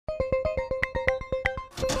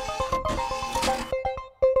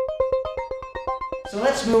So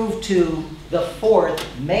let's move to the fourth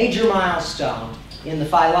major milestone in the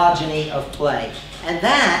phylogeny of play. And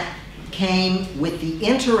that came with the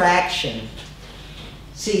interaction.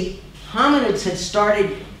 See, hominids had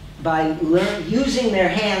started by using their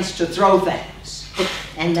hands to throw things.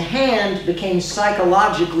 And the hand became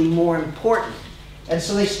psychologically more important. And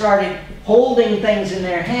so they started holding things in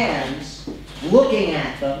their hands, looking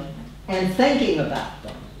at them, and thinking about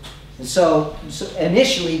them. And so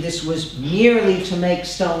initially this was merely to make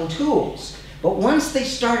stone tools. But once they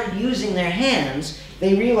started using their hands,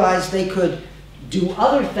 they realized they could do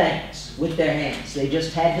other things with their hands. They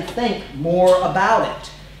just had to think more about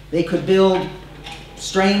it. They could build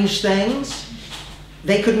strange things.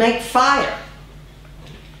 They could make fire.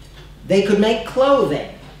 They could make clothing.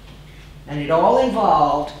 And it all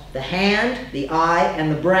involved the hand, the eye,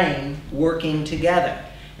 and the brain working together.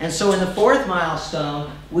 And so in the fourth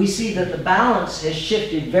milestone, we see that the balance has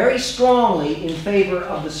shifted very strongly in favor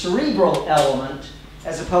of the cerebral element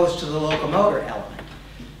as opposed to the locomotor element.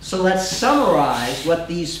 So let's summarize what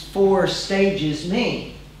these four stages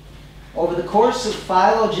mean. Over the course of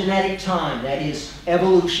phylogenetic time, that is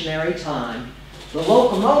evolutionary time, the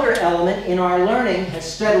locomotor element in our learning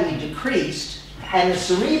has steadily decreased, and the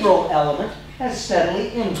cerebral element has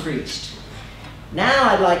steadily increased. Now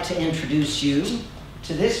I'd like to introduce you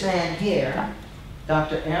to this man here,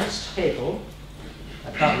 Dr. Ernst Haeckel. I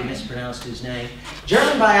probably mispronounced his name.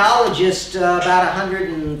 German biologist about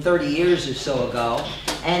 130 years or so ago,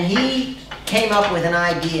 and he came up with an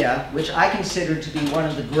idea which I consider to be one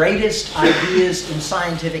of the greatest ideas in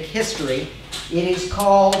scientific history. It is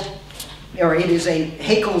called, or it is a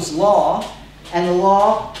Haeckel's law, and the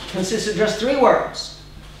law consists of just three words.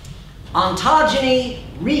 Ontogeny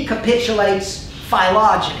recapitulates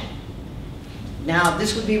phylogeny. Now,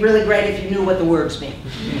 this would be really great if you knew what the words mean.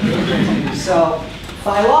 So,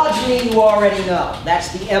 phylogeny you already know.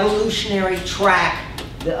 That's the evolutionary track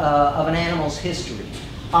of an animal's history.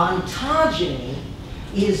 Ontogeny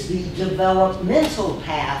is the developmental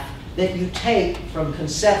path that you take from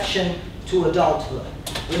conception to adulthood.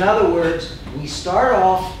 In other words, we start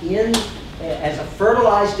off as a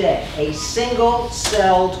fertilized egg, a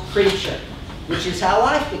single-celled creature, which is how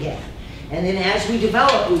life began. And then as we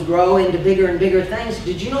develop, we grow into bigger and bigger things.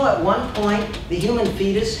 Did you know at one point the human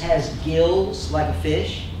fetus has gills like a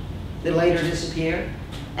fish that later disappear?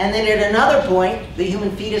 And then at another point, the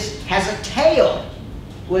human fetus has a tail,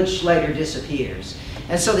 which later disappears.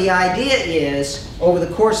 And so the idea is, over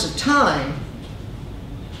the course of time,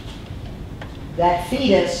 that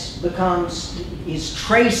fetus is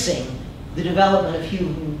tracing the development of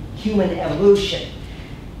human evolution.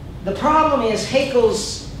 The problem is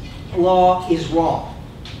Haeckel's law is wrong.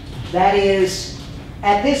 That is,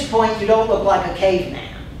 at this point you don't look like a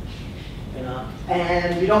caveman, you know,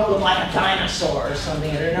 and you don't look like a dinosaur or something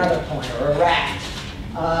at another point, or a rat.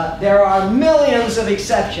 There are millions of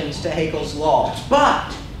exceptions to Haeckel's law,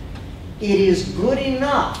 but it is good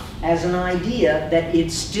enough as an idea that it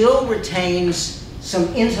still retains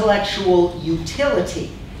some intellectual utility.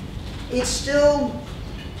 It's still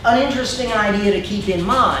an interesting idea to keep in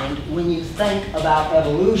mind when you think about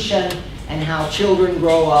evolution and how children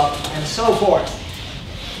grow up and so forth.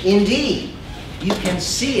 Indeed, you can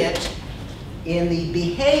see it in the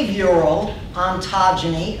behavioral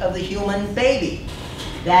ontogeny of the human baby.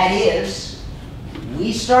 That is,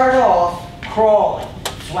 we start off crawling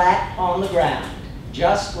flat on the ground,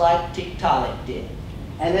 just like Tiktaalik did.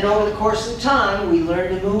 And then over the course of time, we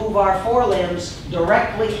learn to move our forelimbs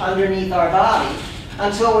directly underneath our body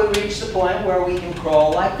until we reach the point where we can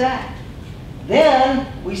crawl like that. Then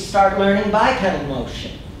we start learning bipedal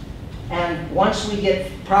motion. And once we get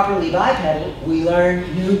properly bipedal, we learn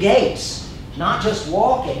new gaits. Not just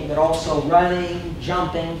walking, but also running,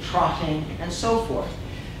 jumping, trotting, and so forth.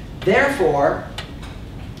 Therefore,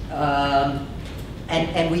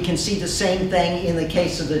 and we can see the same thing in the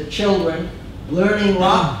case of the children learning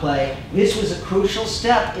rock play. This was a crucial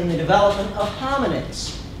step in the development of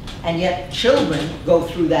hominids. And yet children go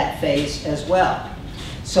through that phase as well.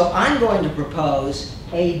 So I'm going to propose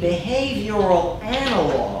a behavioral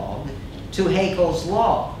analog to Haeckel's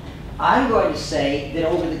law. I'm going to say that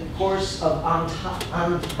over the course of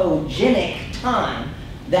ontogenic time,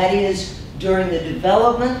 that is, during the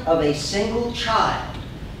development of a single child,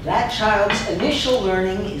 that child's initial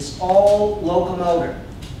learning is all locomotor.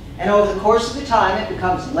 And over the course of the time, it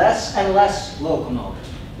becomes less and less locomotor.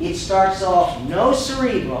 It starts off no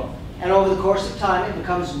cerebral, and over the course of time, it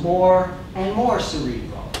becomes more and more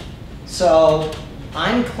cerebral. So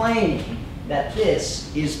I'm claiming that this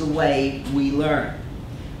is the way we learn.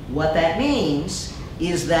 What that means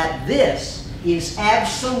is that this is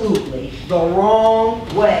absolutely the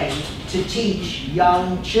wrong way to teach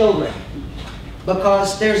young children,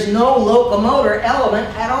 because there's no locomotor element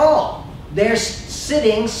at all. They're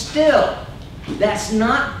sitting still. That's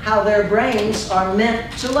not how their brains are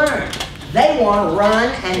meant to learn. They want to run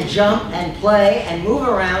and jump and play and move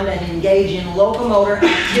around and engage in locomotor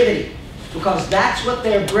activity, because that's what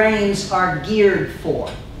their brains are geared for.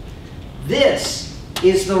 This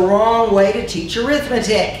is the wrong way to teach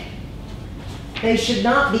arithmetic. They should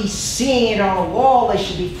not be seeing it on a wall. They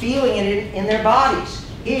should be feeling it in their bodies.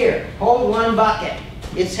 Here, hold one bucket.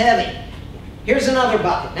 It's heavy. Here's another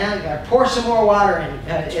bucket. Now you've got to pour some more water in,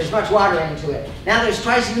 as much water into it. Now there's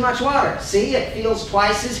twice as much water. See, it feels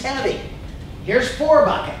twice as heavy. Here's 4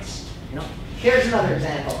 buckets. Here's another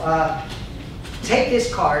example. Take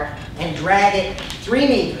this cart and drag it 3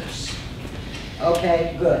 meters.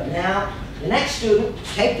 Okay, good. Now, the next student,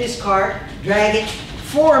 take this cart, drag it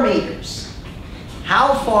 4 meters.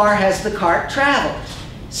 How far has the cart traveled?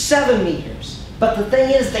 7 meters. But the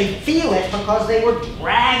thing is, they feel it because they were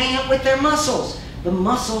dragging it with their muscles. The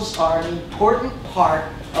muscles are an important part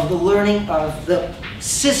of the learning, of the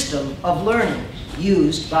system of learning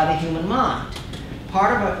used by the human mind.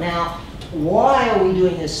 Part of it now, why are we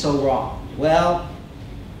doing this so wrong? Well,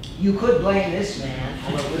 you could blame this man,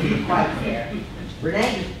 although it wouldn't be quite fair.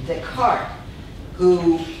 Rene Descartes,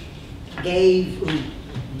 who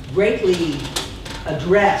greatly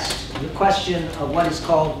addressed the question of what is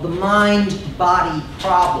called the mind-body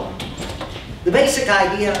problem. The basic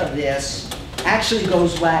idea of this actually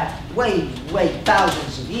goes back way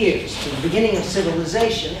thousands of years to the beginning of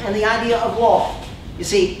civilization and the idea of law. You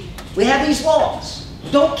see, we have these laws.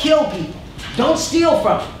 Don't kill people. Don't steal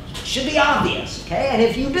from them. It should be obvious, okay? And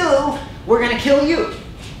if you do, we're going to kill you.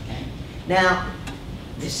 Okay? Now,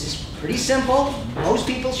 this is pretty simple. Most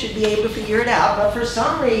people should be able to figure it out, but for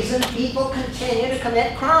some reason, people continue to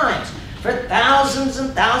commit crimes. For thousands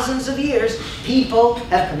and thousands of years, people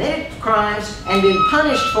have committed crimes and been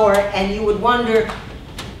punished for it, and you would wonder,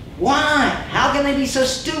 why? How can they be so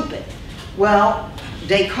stupid? Well,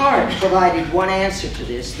 Descartes provided one answer to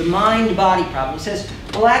this, the mind-body problem. He says,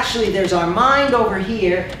 well, actually, there's our mind over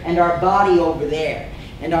here and our body over there.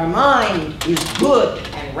 And our mind is good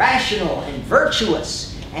and rational and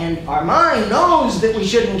virtuous. And our mind knows that we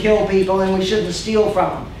shouldn't kill people and we shouldn't steal from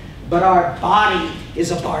them. But our body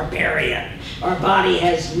is a barbarian. Our body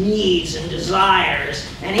has needs and desires,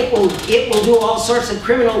 and it will do all sorts of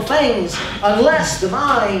criminal things unless the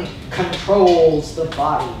mind controls the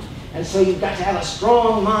body. And so you've got to have a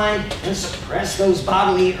strong mind and suppress those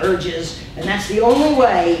bodily urges, and that's the only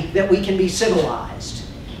way that we can be civilized.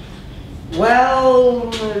 Well,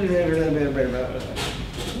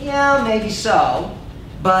 yeah, maybe so,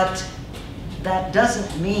 but that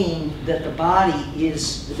doesn't mean that the body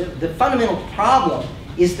is, the fundamental problem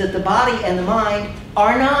is that the body and the mind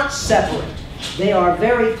are not separate. They are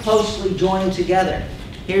very closely joined together.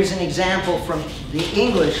 Here's an example from the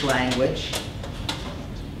English language.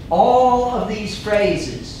 All of these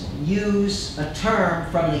phrases use a term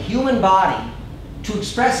from the human body to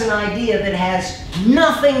express an idea that has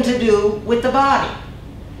nothing to do with the body.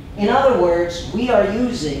 In other words, we are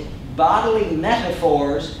using bodily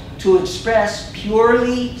metaphors to express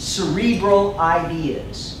purely cerebral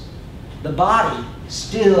ideas. The body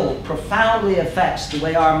still profoundly affects the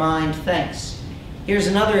way our mind thinks. Here's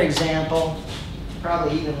another example,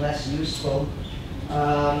 probably even less useful.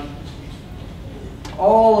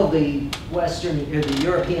 All of the the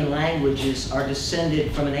European languages are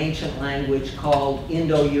descended from an ancient language called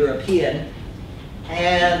Indo-European.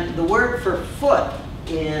 And the word for foot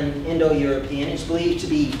in Indo-European is believed to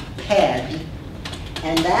be ped.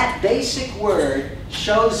 And that basic word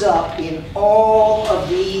shows up in all of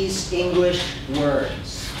these English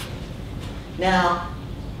words. Now,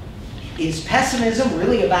 is pessimism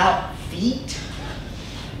really about feet?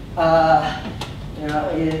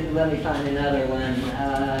 Let me find another one.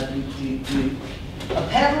 A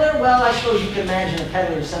peddler? Well, I suppose you can imagine a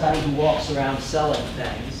peddler is somebody who walks around selling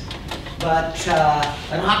things. But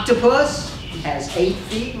an octopus has 8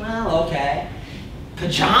 feet? Well, okay.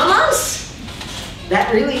 Pajamas?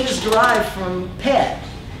 That really is derived from pet.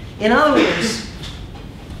 In other words,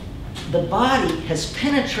 the body has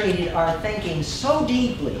penetrated our thinking so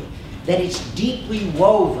deeply that it's deeply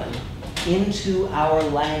woven into our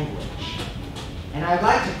language. And I'd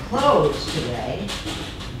like to close today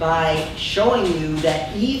by showing you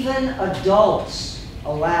that even adults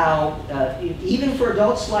even for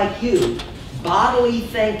adults like you, bodily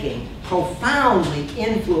thinking profoundly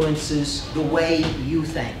influences the way you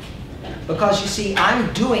think. Because you see,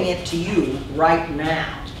 I'm doing it to you right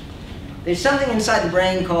now. there's something inside the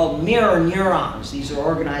brain called mirror neurons. These are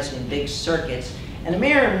organized in big circuits. And the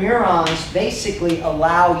mirror neurons basically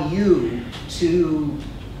allow you to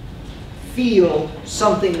feel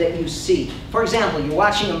something that you see. For example, you're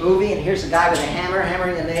watching a movie and here's a guy with a hammer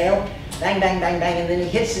hammering a nail. Bang, bang, bang, bang, and then he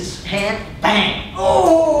hits his hand. Bang!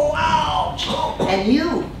 Oh, ouch! And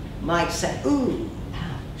you might say, ooh,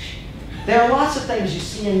 ouch. There are lots of things you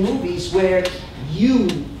see in movies where you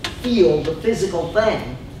feel the physical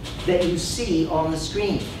thing that you see on the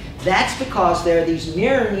screen. That's because there are these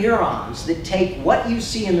mirror neurons that take what you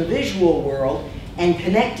see in the visual world and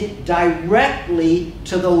connect it directly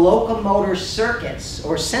to the locomotor circuits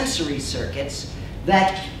or sensory circuits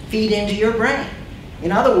that feed into your brain.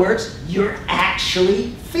 In other words, you're actually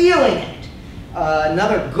feeling it.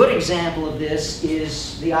 Another good example of this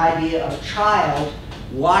is the idea of a child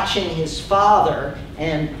watching his father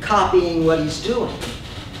and copying what he's doing.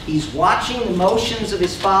 He's watching the motions of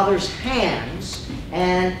his father's hands,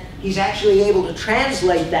 and he's actually able to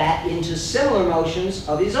translate that into similar motions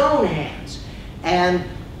of his own hands. And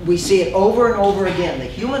we see it over and over again. The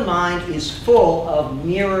human mind is full of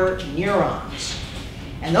mirror neurons.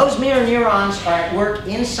 And those mirror neurons are at work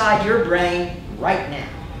inside your brain right now.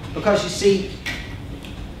 Because you see,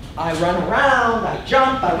 I run around, I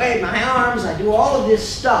jump, I wave my arms, I do all of this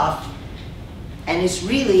stuff, and it's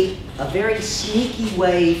really a very sneaky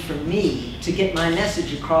way for me to get my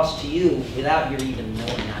message across to you without your even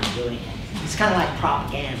knowing I'm doing it. It's kind of like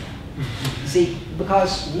propaganda. See,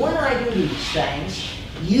 because when I do these things,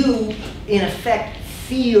 you, in effect,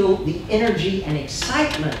 feel the energy and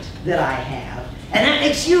excitement that I have, and that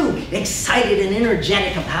makes you excited and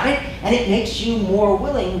energetic about it, and it makes you more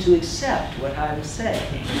willing to accept what I'm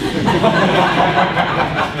saying.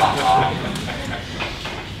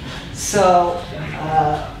 So,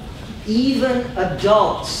 even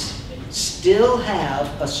adults still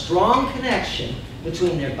have a strong connection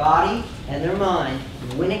between their body and their mind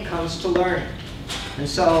when it comes to learning. And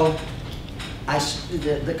so,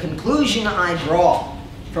 the conclusion I draw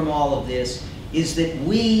from all of this is that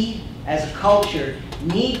we, as a culture,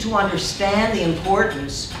 need to understand the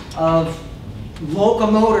importance of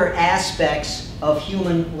locomotor aspects of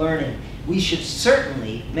human learning. We should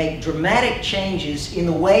certainly make dramatic changes in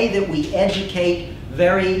the way that we educate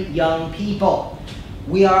very young people.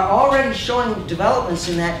 We are already showing developments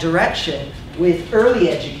in that direction with early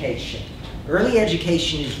education. Early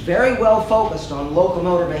education is very well focused on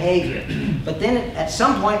locomotor behavior, but then at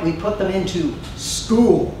some point we put them into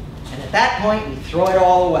school, and at that point we throw it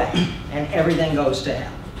all away and everything goes to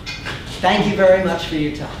hell. Thank you very much for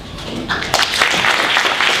your time.